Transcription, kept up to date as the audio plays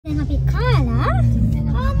අපි කාලා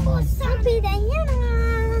හම්බුස් අපි දැන්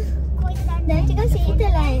යනවා. දැන් ටිකක්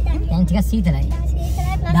සීතලයි. දැන් ටිකක් සීතලයි.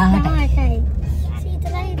 සීතලයි +18යි.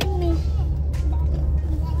 සීතලයි ඉතින් මේ.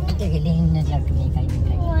 ඒක ලින්න ටිකක් මේකයි.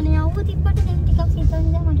 ඕනේ අවුව තිබ්බට දැන් ටිකක් සීතල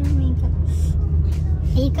නිසා මට මේක.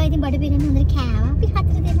 ඒකයි ඉතින් බඩ පිරෙන්න හොඳට කෑවා අපි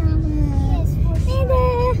 4 දෙනාම. නේද?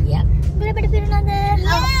 යා. බඩ පිරෙනවද?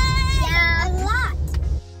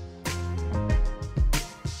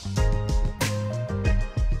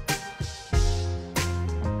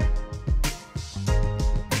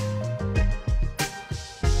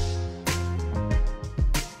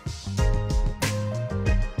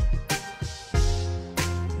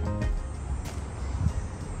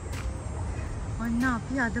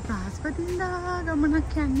 අපි අද බ්‍රහස්පතින්දා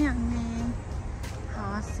ගමනක් යන්නේ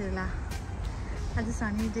හවස් වෙලා. අද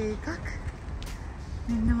සනීඩේ එකක්.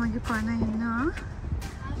 මෙන්න මගේ පණ ඉන්නවා.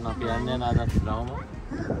 අපි යන්නේ නැදත් ගාම.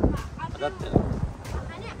 අදත්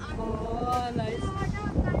ඕ නයිස්.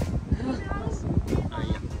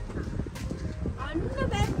 අන්න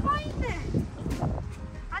බැක් පොයින්ට්.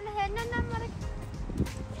 අන්න හෙන්න number.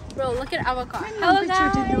 Bro, look at our car. Hello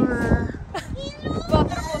guys.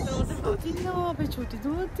 අපි චුටි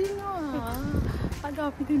දුව තිනවා. අද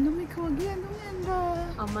අපි දෙන්නම එක වගේ ඇඳුම් ඇඳලා.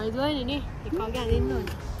 අම්මයි දුවනේ නේ. එක වගේ අඳින්න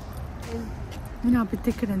ඕනේ. මම අපිත්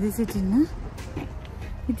එක්ක රැඳී සිටින්න.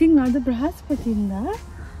 ඉතින් අද බ්‍රහස්පතින්දා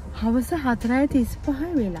හවස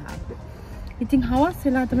 4:35 වෙලාව. ඉතින් හවස්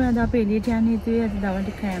වෙලා තමයි අද අපි එළියට යන්නේ හිතුවේ. අද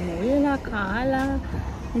දවල්ට කෑම වෙලා කාලා.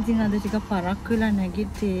 ඉතින් අද ටික පරක් වෙලා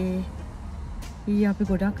නැගිට්ටේ. ඊ අපි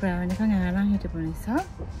ගොඩක් රැ වෙනකන් ඈරන් හිටපු නිසා.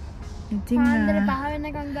 ඉතින් පාන්දර 5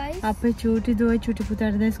 වෙනකන් guys. අපේ චූටි දුවයි චූටි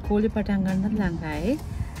පුතාට දැන් ස්කෝලේ පටන් ගන්නත් ළඟයි.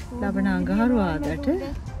 ලබන අඟහරුවාදට.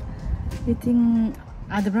 ඉතින්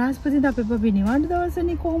අද බ්‍රහස්පතින්දා අපි බබි නිවාඩු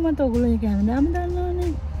දවසනේ කොහොමද ඔයගොල්ලෝ ඒක හැමදාම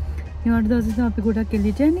දන්නවනේ. නිවාඩු දවසේ තමයි අපි ගොඩක්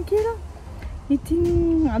එළියට යන්නේ කියලා. ඉතින්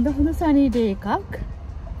අද හොඳ සනීඩේ එකක්.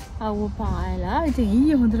 අවුව පායලා. ඉතින්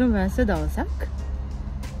ඊයේ හොඳට වැස්ස දවසක්.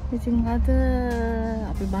 ඉතින් අද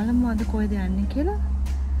අපි බලමු අද කොහෙද යන්නේ කියලා.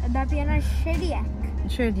 අද අපි යන ෂෙඩියක්.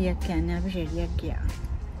 ෂෙඩියක් කියන්නේ අපි ෂෙඩියක් ගියා.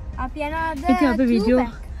 අපි යන අද ඉතින්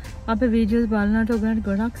අපේ වීඩියෝස් බලනකොට ඔයගලන්ට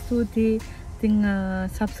ගොඩක් ස්තුතියි. ඉතින්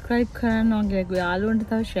සබ්ස්ක්‍රයිබ් කරන්න ඔයගේ යාළුවන්ට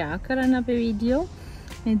තව ෂෙයා කරන්න අපේ වීඩියෝ.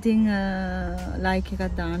 ඉතින් ලයික් එකක්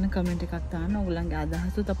දාන්න, කමෙන්ට් එකක් දාන්න, ඔයගලන්ගේ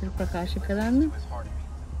අදහසුත් අපිට ප්‍රකාශ කරන්න.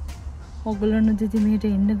 ඔයගලන්ට ඉතින් මෙහෙට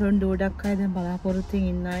එන්න ගොඩක් අය දැන් බලාපොරොත්තු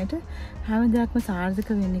ඉන්න අයට හැම දෙයක්ම සාර්ථක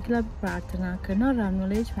වෙන්න කියලා අපි ප්‍රාර්ථනා කරනවා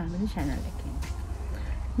රන්වලේජ් ෆැමිලි channel එකෙන්.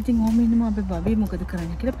 ඉතින් ඔහොම ඉන්නම අපේ බබී මොකද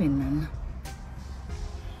කරන්නේ කියලා පෙන්නන්න.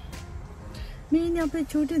 මේ ඉන්නේ අපේ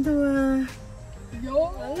චූටි දුව. යෝ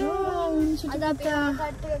අද අපි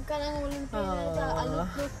කට් එක කරන් ඕලින් පේන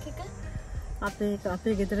අලුත් ලුක් එක.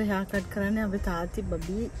 අපේ ගෙදර හෑ කට් කරන්නේ අපේ තාත්ති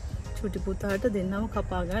බබී චූටි පුතාට දෙන්නම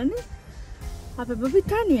කපා ගන්න. අපේ බබී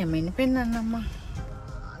තනියම ඉන්නේ පෙන්නන්න අම්මා.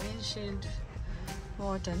 ෂීල්ඩ්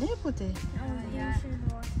වෝටර් නේ පුතේ.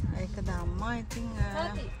 ඒක දාම්මා ඉතින්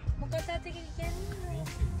මොකද තාත්තේ කියන්නේ?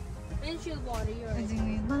 windshield water here. ඉතින්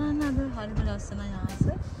බලන්න අද හරිම ලස්සනයි ආස.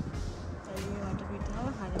 එළිය වට පිටව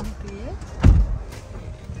හරිම ප්‍රිය.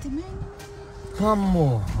 ඉතින්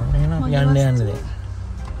හම්මෝ අනේ නම් යන්න දැන්.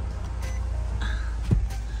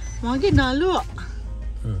 මගේ නළුවා.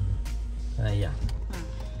 අයියා.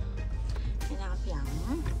 එන අපි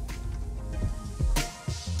යමු.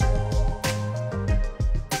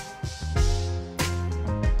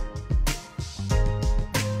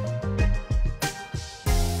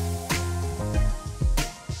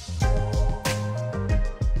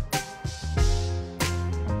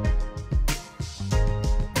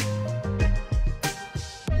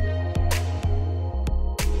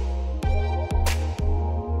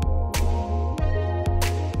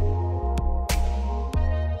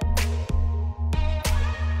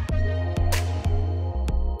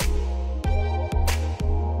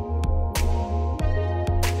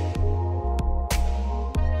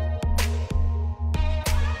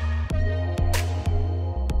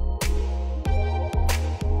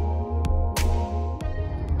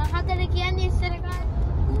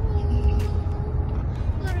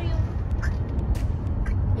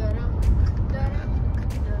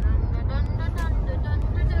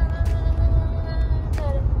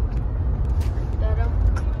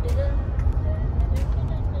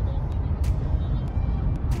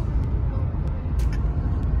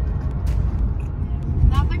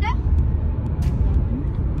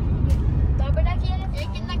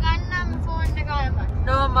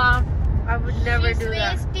 I would never do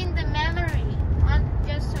that. She's wasting the memory on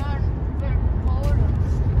just on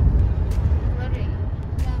photos. Sorry.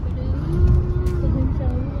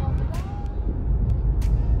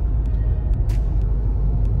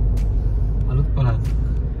 අලුත් පළාත.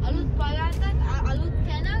 අලුත්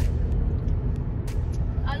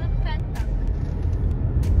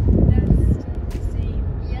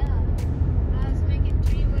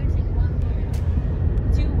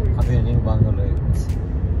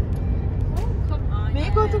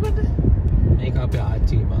කොතකොට? මේක අපේ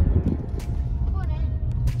ආච්චිගේ මංගුල.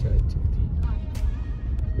 Church.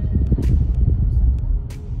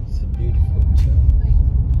 It's a beautiful church.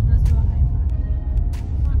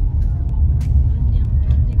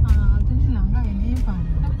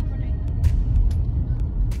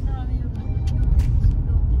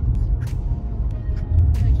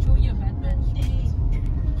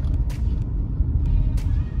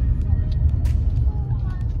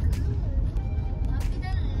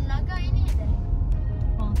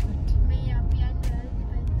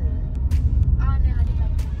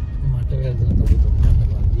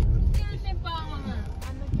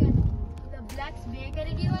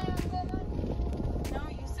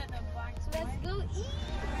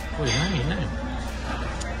 Oh, enak.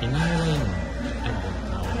 Ini lain.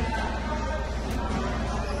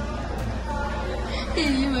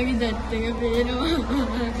 Ini magi dattega peenawa.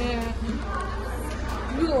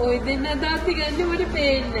 ඔය දෙන්න දාපි ගන්න මට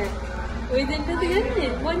පේන්නේ. ඔය දෙන්නද ගන්නේ?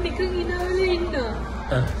 මම නිකන් ඉනවල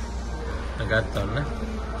ඉන්නවා. ගත්තොන්න.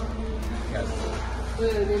 ගත්තා.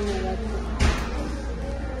 ඔය දෙන්න ගත්තා.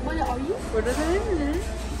 මම අයියෝ පොඩ දෙන්නේ.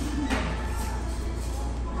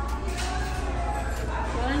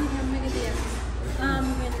 බලන්න හැම එකේ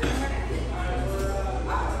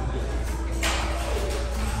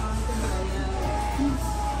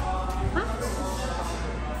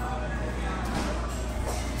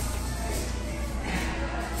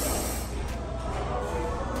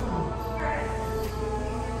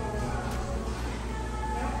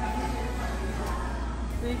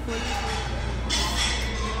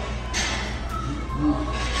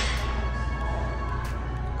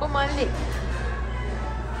Komali.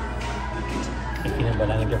 Ini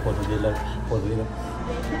balangnya foto dia.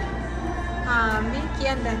 මේ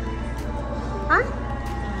කියන්නේ. හා?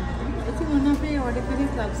 ඉතින් මොන අපේ ඕඩර් කරේ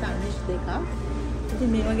ක්ලබ් සෑන්ඩ්විච් දෙකක්. ඉතින්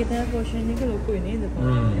මේ වගේ තමයි පෝෂන් එක ලොකු වෙන්නේ නේද?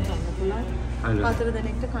 කන්න පුළුවන්. හතර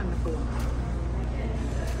දෙනෙක්ට කන්න පුළුවන්.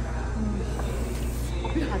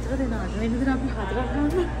 අපි හතර දෙනාට වෙනද අපි හතරක්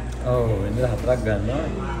ගන්නවා. ඔව් වෙනද හතරක් ගන්නවා.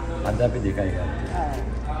 අද අපි දෙකයි ගන්නවා.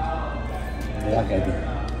 දෙකක් ඇති.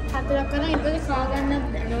 හතරක් කරා ඊට පස්සේ කා ගන්න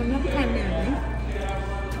නෝනක් කන්න යන්නේ.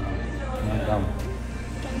 මම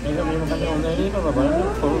මේක මොකද හොඳයි නේද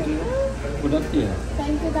බලන්න පොඩි ගොඩක් තියෙනවා.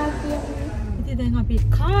 Thank you doctor. ඉතින් දැන් අපි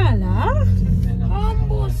කාලා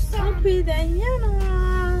අම්බොස් අපි දැන්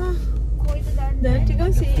යනවා. කොයිද දන්නේ? දැන් ටික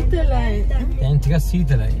සීතලයි. දැන් ටිකක්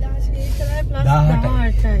සීතලයි. සීතලයි ප්ලස්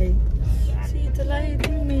 18යි. සීතලයි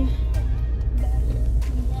ඉතින් මේ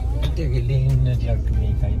ටිකකින් ටිකක්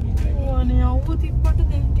මේකයි. ඕනේ අවු තිබ්බට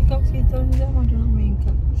දැන් ටිකක් සීතල නිසා මට නම් මේක.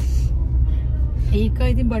 ඒකයි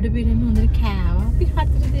ඉතින් බඩ පිරෙන්න හොඳට කෑවා. අපි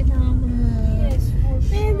හතර දෙනාම. Yes,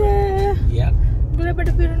 නේද? Yeah. උඹලා බඩ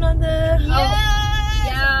පිරුණාද?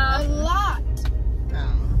 Yeah. A lot.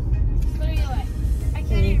 What are you like? I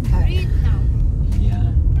can't even breathe now. Yeah.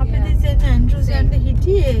 අපි දෙසෙන් ඇන්ඩ්‍රූස් යන්න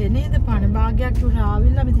හිටියේ නේද පණ භාගයක් දුර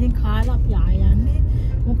ආවිල්ලා මෙතනින් කාලා අපි ආය යන්නේ.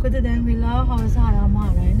 මොකද දැන් වෙලාව හවස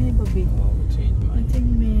 6:00යි නේ බබි. ඉතින්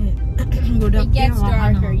මේ ගොඩක් It gets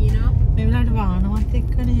darker, you know. මේ වෙලාවට වාහනවත්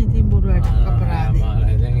එක්කනේ ඉතින් බොරු වැඩක්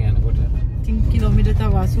අපරාධේ. දැන් යනකොට ඉතින් කිලෝමීටර්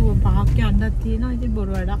තව 85ක් යන්නත් තියෙනවා. ඉතින්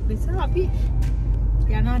බොරු වැඩක් නිසා අපි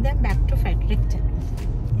යනවා දැන් back to Frederickton.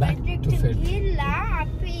 back to Fed. ගිහිල්ලා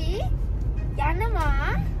අපි යනවා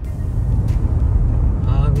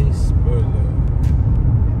Harrisburg.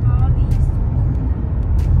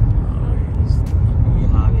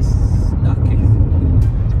 Harris dark cake.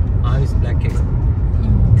 Harris black cake.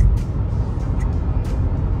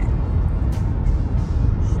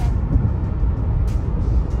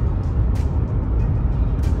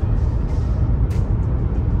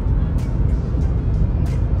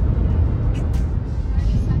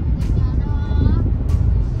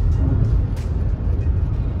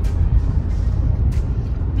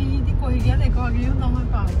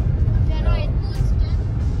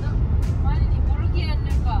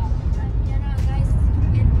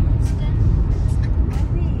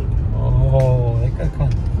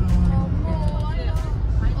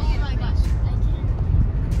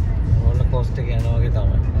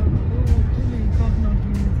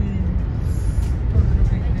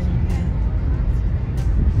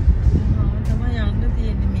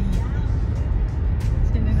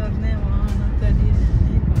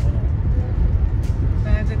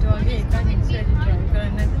 Bag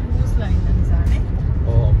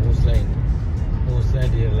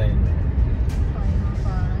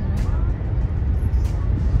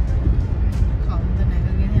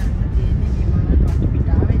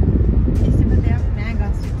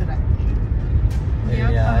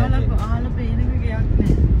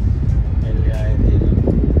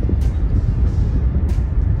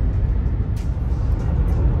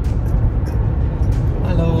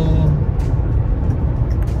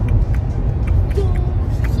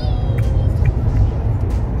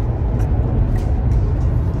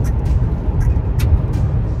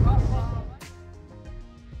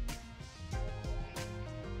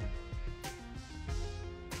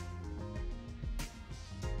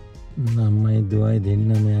නම්මයි දුවයි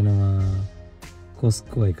දෙන්නම යනවා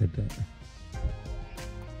කොස්කෝ එකට.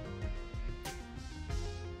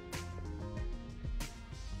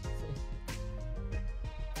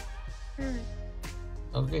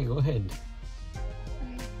 Okay, go ahead.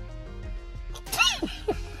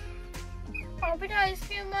 අපිට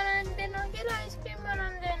අයිස්ක්‍රීම් බලන්න දෙනවා කියලා අයිස්ක්‍රීම්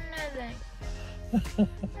බලන්න දෙන්නේ නැහැ.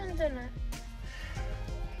 එතන.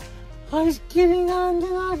 අයිස්ක්‍රීම් ගන්න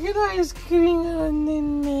දෙනවා කියලා අයිස්ක්‍රීම් ගන්න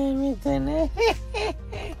දෙන්නේ මෙතන.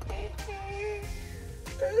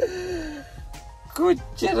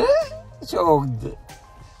 කොච්චර ෂෝක්ද.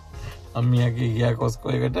 අම්මියගේ ගියා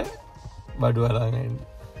කොස්කෝ එකට බඩු අරන් එන්න.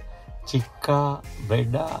 චික්කා,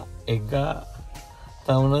 බ්‍රෙඩා, එග්ගා,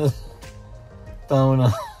 තවුන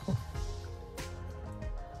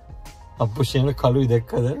අපුෂේන කලුයි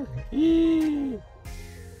දැක්කද?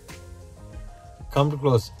 Come to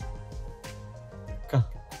close. Ka.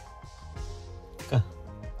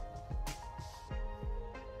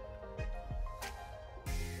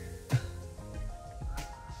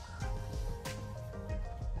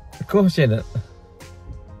 කොහොමද?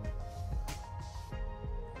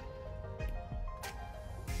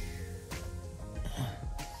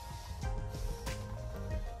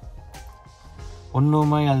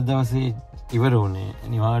 ඔන්නෝමයි අද දවසේ ඉවර වුණේ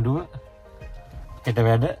නිවාඩුව. හෙට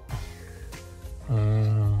වැඩ.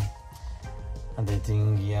 අද ඉතින්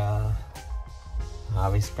ගියා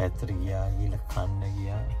ආවිස් පැත්තට ගියා ගිහලා කන්න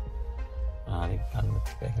ගියා. ආරි කන්න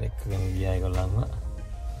පැහැලෙක්ගෙන ගියා ඒගොල්ලන්ව.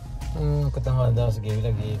 ඔක තමයි අද දවසේ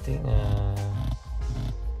ගෙවිලා ගියේ ඉතින්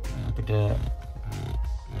අපිට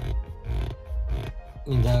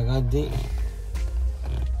ඉඳාගද්දී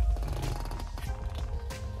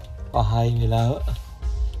 5යි වෙලාව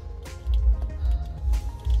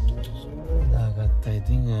දාගත්තා.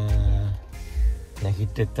 ඉතින්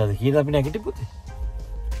නැගිට්ටෙත් අද කීයද අපි නැගිටි පුතේ?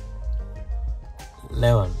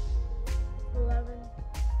 11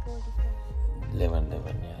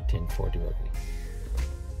 10:40 වගේ.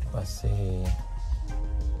 පස්සේ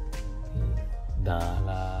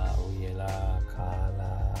දාලා උයලා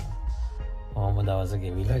කාලා ඔහොම දවස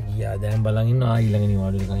ගෙවිලා ගියා. දැන් බලන් ඉන්නවා ඊළඟ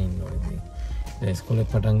නිවාඩු එකක් ඉන්න ඕනේ. ඉස්කෝලේ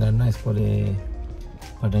පටන් ගන්නවා. ඉස්කෝලේ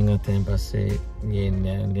පටන් ගත්තෙන් පස්සේ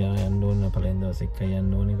ගේන්නේ යන්න ඕන. පළවෙනි දවස් එකයි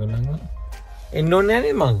යන්න ඕනේ ඒගොල්ලන්ව. එන්න ඕනේ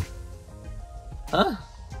නෑනේ මං.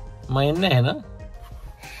 මම එන්නේ නැහැ නා.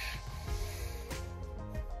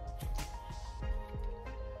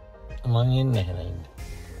 මං එන්නේ නැහැ නේද?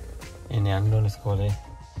 එන්නේ යන්න ඕනේ ඉස්කෝලේ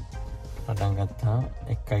පටන් ගත්තා.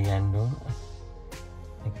 එකයි යන්න ඕන.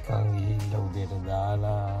 එකන් ගිහිල්ලා උදේට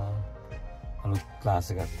දාලා අලුත් ක්ලාස්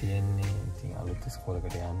එකක් තියෙන්නේ. ඉතින් අලුත්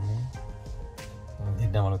ඉස්කෝලේකට යන්නේ.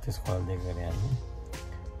 දෙන්නම අලුත් ඉස්කෝල දෙකකට යන්නේ.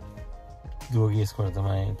 දුවගේ ඉස්කෝලේ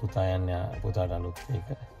තමයි පුතා යන්නේ. පුතාට අලුත් එක.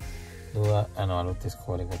 දුව යනවා අලුත්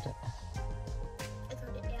ඉස්කෝලේකට.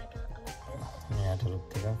 එයාට අලුත්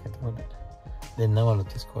එකක්. එතකොට දෙන්නම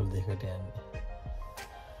අලුත් ඉස්කෝල දෙකකට යන්නේ.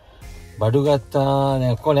 බඩු ගත්තා.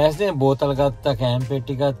 දැන් ඔක්කොම ලෑස්තිනේ. බෝතල් ගත්තා, කෑම්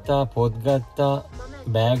පෙට්ටි ගත්තා, පොත් ගත්තා,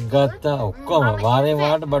 බෑග් ගත්තා. ඔක්කොම වාරේ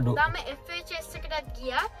වාරට බඩු.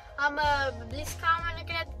 ගියා. බ්ලිස් කාමර්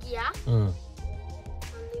එකකට ගියා.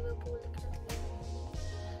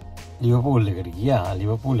 ලිවර්පූල් එකට ගියා.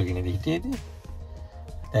 ලිවර්පූල් එකේ නේද හිටියේද?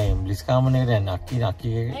 දැන් බ්ලිස් කාමර් එකට යන්න අක්කි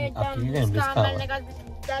බ්ලිස් කාමර් එකක්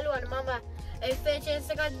දැලුවා. මම FHS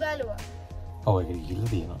එකත් බැලුවා. ඔව් ඒක ගිහිල්ලා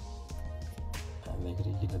තියෙනවා. මේකට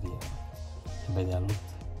ගිහිල්ලා තියෙනවා. හැබැයි අලුත්.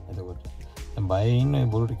 එතකොට දැන් බය ඉන්නේ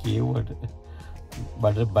බොරුට කියෙව්වට.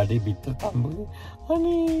 බඩේ බිත්තර තම්බුනේ.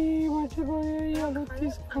 අනේ මට බයයි අලුත්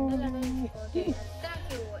ඉස්කෝලේ.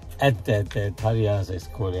 ඇත්ත හරි ආස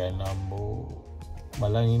ඉස්කෝලේ යන්න අම්බෝ.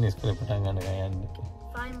 බලන් ඉන්නේ ඉස්කෝලේ පටන් ගන්න යන්න.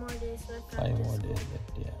 5 more days left. 5 more days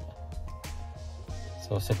left, yeah.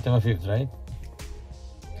 So September 5th, right?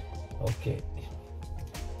 Okay.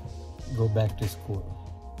 Go back to school.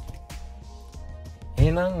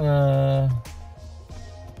 එහෙනම්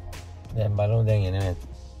දැන් බලමු දැන් එන්නේ නැත්.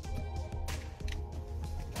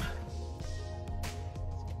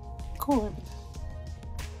 කොහොමද?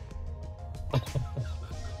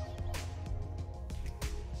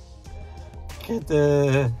 කෙත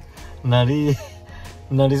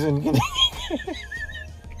නරිසුන් කෙනෙක්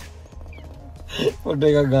ෆොටෝ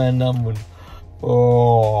එකක් ගන්න හම්බුනේ.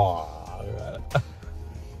 ඕ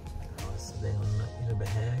දැන් ඔන්න ඉර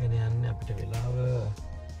බහැගෙන යන්නේ අපිට වෙලාව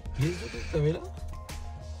කීයකට වෙලා?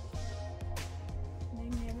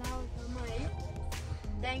 දැන් වෙලාව තමයි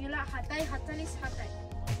දැන් වෙලා 7:47.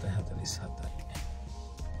 7:47.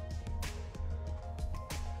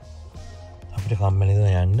 අපිට කම්මැලිද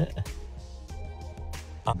යන්න?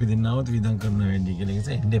 අපි දෙන්නවත් විදන් කරන වැඩි කියලා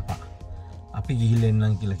නිසා එන්න එපා. අපි ගිහිල්ලා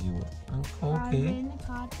එන්නම් කියලා කිව්වා. ඕකේ.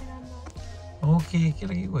 ඕකේ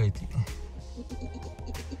කියලා කිව්වා ඉතින්.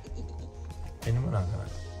 එනම නා කරා.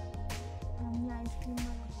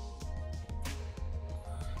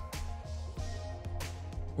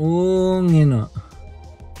 ඕන් එනවා.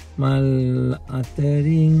 මල්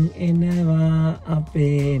අතරින් එනවා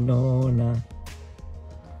අපේ නෝනා.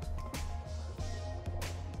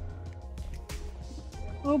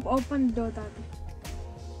 Open the door, Tati.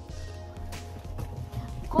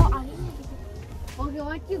 Go okay,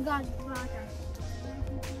 what you got, brother?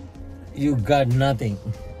 You got nothing.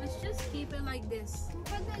 Let's just keep it like this.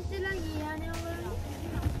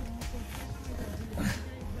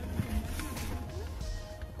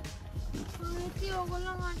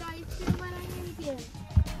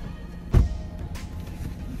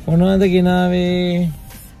 මොනවද ගෙනාවේ?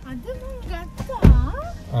 අද මම ගත්තා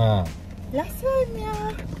lasagna.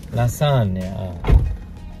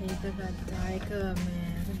 ඒක ගත්තා. ඒක මේ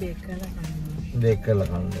බේක් කරලා කන්න. බේක් කරලා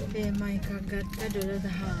කන්න. මේ එකක් ගත්තා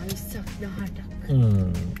 $10.20ක්.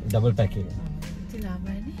 ඩබල් පැක් එක. ඉතින්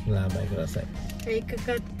ලාභයිනේ. ලාභයි කරසයි. ඒක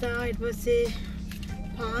ගත්තා. ඊට පස්සේ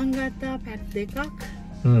පාන් ගත්තා පැක් දෙකක්.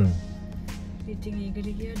 ඉතින් ඒකට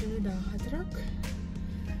ගියා $14ක්.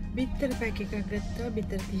 බිත්තර පැක් එකක් ගත්තා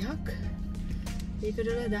බිත්තර 30ක්. ඒක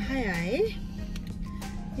 $10යි.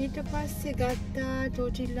 ඊට පස්සේ ගත්තා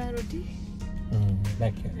තෝටිල්ලා රොටි.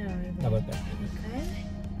 පැක් එක. Double pack.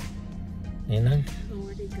 එහෙනම්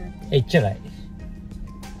ඕටි ගත්තා. එච්චරයි.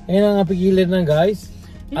 එහෙනම් අපි ගිහින් එන්න guys.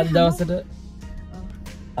 අද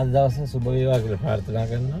දවසේ සුබ වේවා කියලා ප්‍රාර්ථනා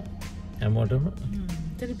කරනවා හැමෝටම.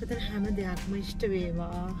 තනිපතර හැම දෙයක්ම ඉෂ්ට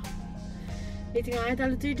වේවා. ඉතින් ආයෙත්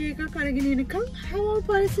අලුත් වීඩියෝ එකක් අරගෙන එනකම් හැමෝම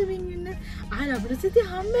පරිස්සමින් ඉන්න. ආයෙ අපිට සිටි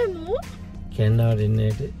හම්බෙමු. කැනඩාවට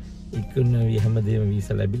එන්නට ඉක්ුණ හැමදේම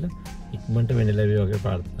වීසා ලැබිලා ඉක්මනට වෙන්න ලැබේවා කියලා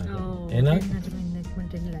ප්‍රාර්ථනා කරනවා. එහෙනම්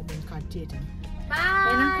ඉක්මනට එන්න ලැබෙන කට්ටියට.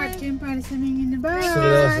 එහෙනම් කට්ටියම පරිස්සමින් ඉන්න. බයි.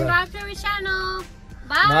 Subscribe to my channel.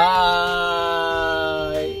 Bye.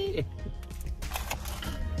 Bye.